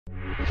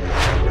I'm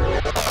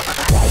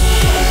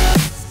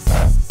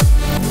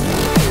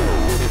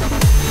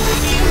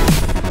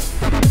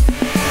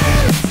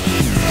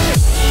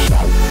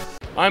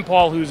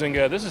Paul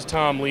Huizinga, this is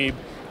Tom Lieb,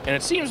 and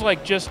it seems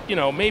like just,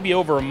 maybe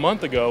over a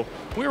month ago,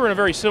 we were in a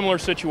very similar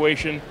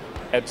situation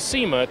at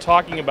SEMA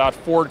talking about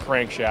Ford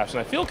crankshafts, and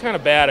I feel kind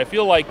of bad. I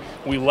feel like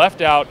we left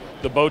out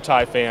the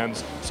Bowtie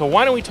fans, so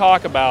why don't we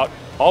talk about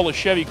all the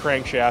Chevy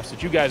crankshafts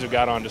that you guys have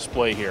got on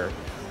display here.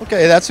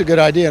 Okay, that's a good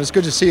idea, and it's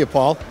good to see you,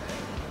 Paul.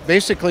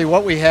 Basically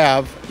what we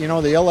have,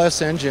 the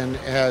LS engine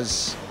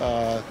has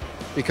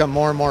become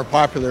more and more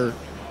popular,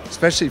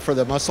 especially for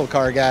the muscle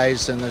car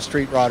guys and the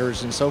street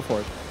rodders and so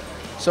forth.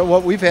 So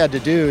what we've had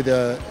to do,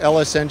 the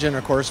LS engine,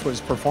 of course,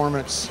 was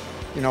performance,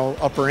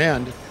 upper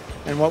end.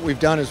 And what we've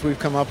done is we've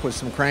come up with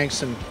some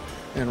cranks and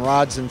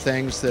rods and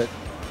things that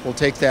will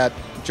take that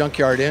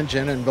junkyard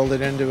engine and build it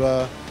into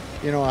a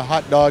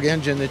hot dog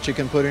engine that you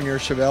can put in your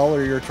Chevelle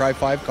or your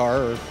Tri-5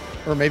 car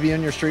or maybe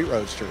in your street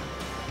roadster.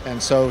 And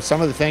so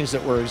some of the things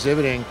that we're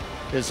exhibiting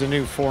is a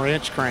new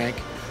 4-inch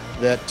crank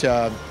that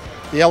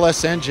the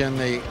LS engine,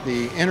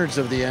 the innards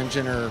of the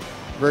engine are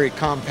very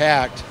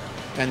compact.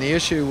 And the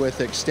issue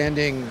with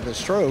extending the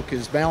stroke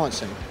is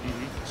balancing.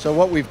 So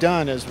what we've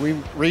done is we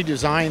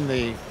redesigned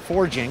the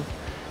forging,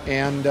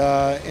 and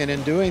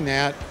in doing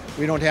that,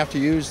 we don't have to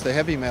use the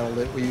heavy metal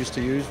that we used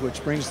to use,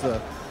 which brings the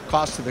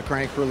cost of the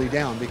crank really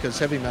down, because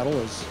heavy metal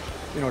is,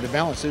 to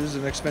balance it is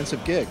an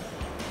expensive gig.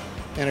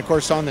 And of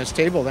course on this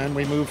table then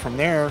we move from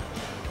there.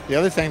 The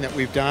other thing that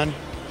we've done,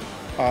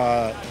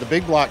 the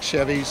big block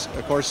Chevys,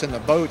 of course in the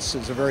boats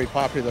is a very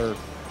popular,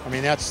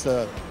 that's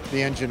the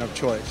engine of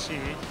choice.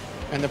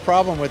 And the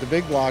problem with the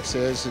big blocks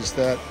is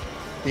that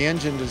the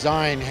engine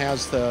design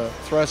has the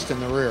thrust in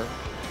the rear.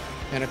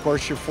 And of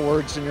course your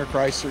Fords and your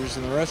Chryslers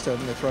and the rest of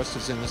them, the thrust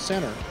is in the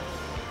center.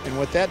 And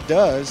what that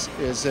does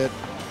is it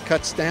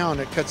cuts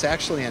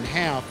actually in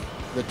half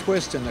the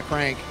twist in the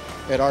crank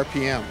at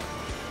RPM.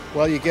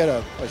 Well, you get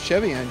a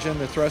Chevy engine,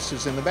 the thrust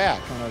is in the back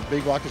on a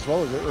big block as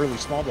well as an early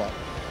small block.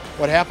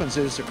 What happens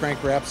is the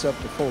crank wraps up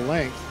to full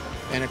length,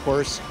 and of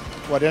course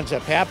what ends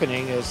up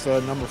happening is the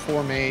number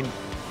 4 main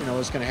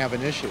is going to have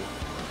an issue.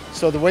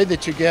 So the way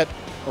that you get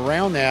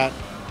around that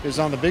is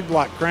on the big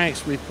block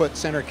cranks, we put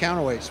center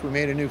counterweights. We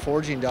made a new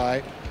forging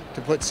die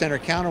to put center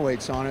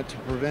counterweights on it to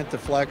prevent the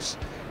flex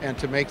and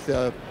to make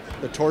the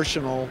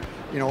torsional,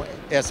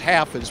 as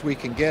half as we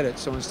can get it.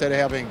 So instead of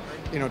having,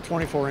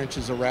 24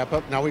 inches of wrap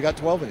up, now we got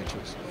 12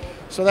 inches.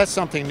 So that's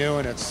something new,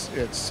 and it's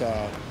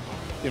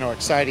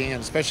exciting,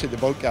 and especially the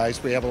boat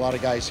guys. We have a lot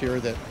of guys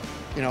here that,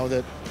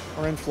 that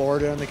are in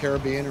Florida and the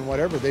Caribbean and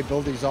whatever. They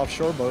build these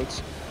offshore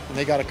boats, and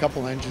they got a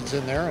couple engines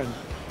in there, and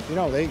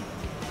they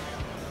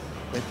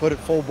put it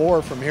full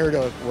bore from here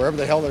to wherever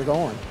the hell they're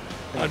going.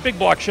 Big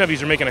block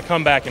Chevys are making a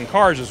comeback in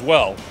cars as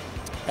well.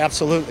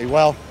 Absolutely.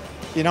 Well,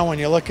 when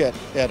you look at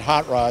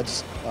hot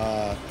rods,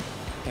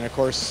 and of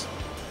course,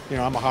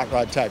 I'm a hot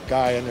rod type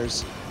guy, and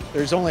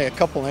there's only a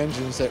couple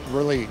engines that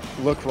really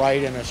look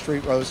right in a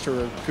street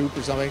roadster or coupe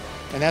or something,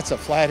 and that's a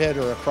Flathead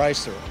or a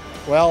Chrysler.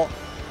 Well,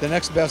 the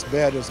next best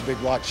bet is a big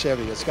block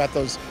Chevy. It's got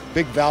those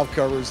big valve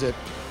covers that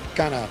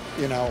kind of,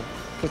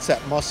 puts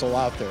that muscle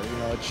out there.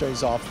 It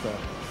shows off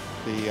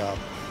the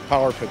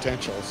power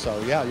potential.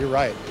 So yeah, you're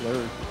right.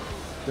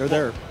 They're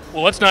there.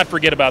 Well, let's not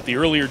forget about the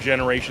earlier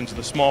generations of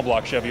the small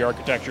block Chevy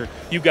architecture.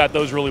 You've got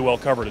those really well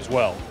covered as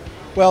well.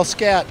 Well,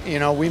 SCAT,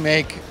 we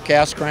make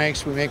cast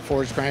cranks, we make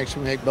forged cranks,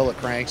 we make billet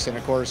cranks, and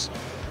of course,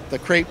 the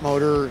crate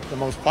motor, the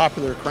most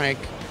popular crank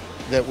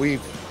that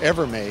we've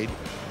ever made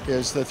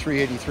is the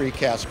 383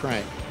 cast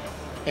crank.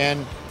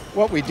 And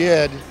what we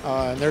did,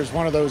 and there's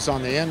one of those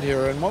on the end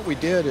here, and what we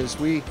did is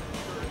we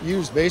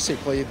used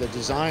basically the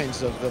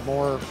designs of the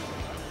more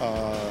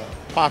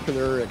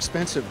popular,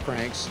 expensive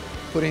cranks,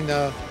 putting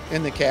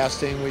in the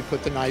casting. We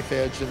put the knife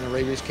edge and the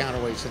radius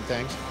counterweights and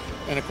things.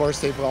 And of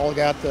course, they've all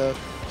got the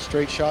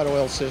straight shot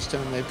oil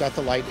system. They've got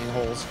the lightning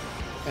holes.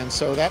 And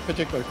so that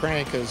particular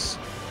crank is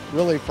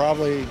really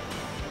probably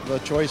the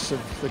choice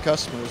of the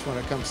customers when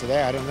it comes to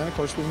that. And then of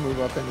course we move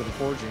up into the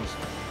forgings.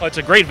 Well, it's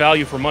a great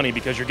value for money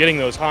because you're getting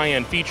those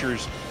high-end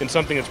features in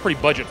something that's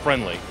pretty budget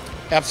friendly.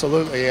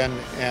 Absolutely, and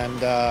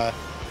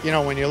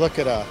when you look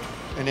at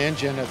an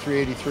engine, a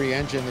 383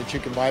 engine that you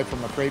can buy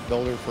from a crate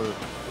builder for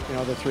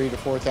the 3,000 to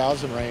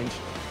 4,000 range,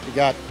 you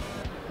got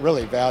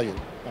really value.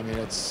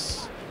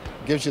 It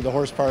gives you the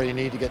horsepower you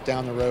need to get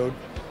down the road,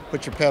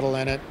 put your pedal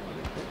in it,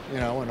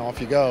 and off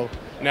you go.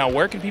 Now,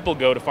 where can people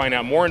go to find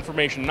out more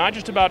information, not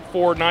just about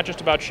Ford, not just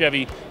about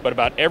Chevy, but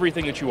about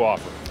everything that you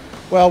offer?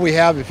 Well, we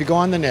have, if you go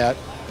on the net,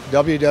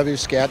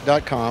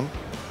 www.scat.com,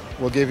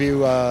 we'll give you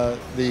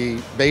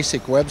the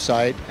basic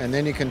website, and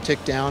then you can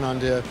tick down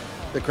onto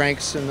the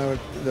cranks and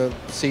the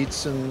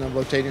seats and the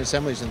rotating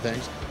assemblies and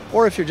things.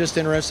 Or if you're just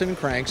interested in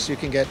cranks, you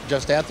can get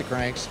just at the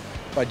cranks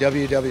by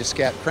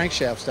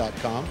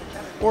www.scatcrankshafts.com,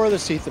 or the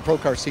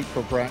ProCar seat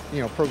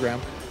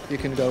program, you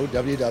can go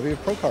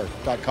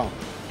www.procar.com.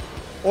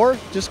 Or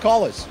just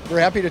call us. We're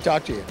happy to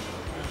talk to you.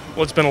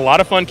 Well, it's been a lot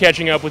of fun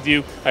catching up with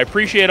you. I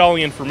appreciate all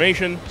the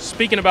information.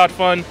 Speaking about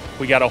fun,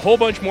 we got a whole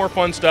bunch more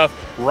fun stuff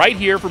right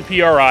here from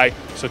PRI,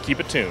 so keep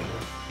it tuned.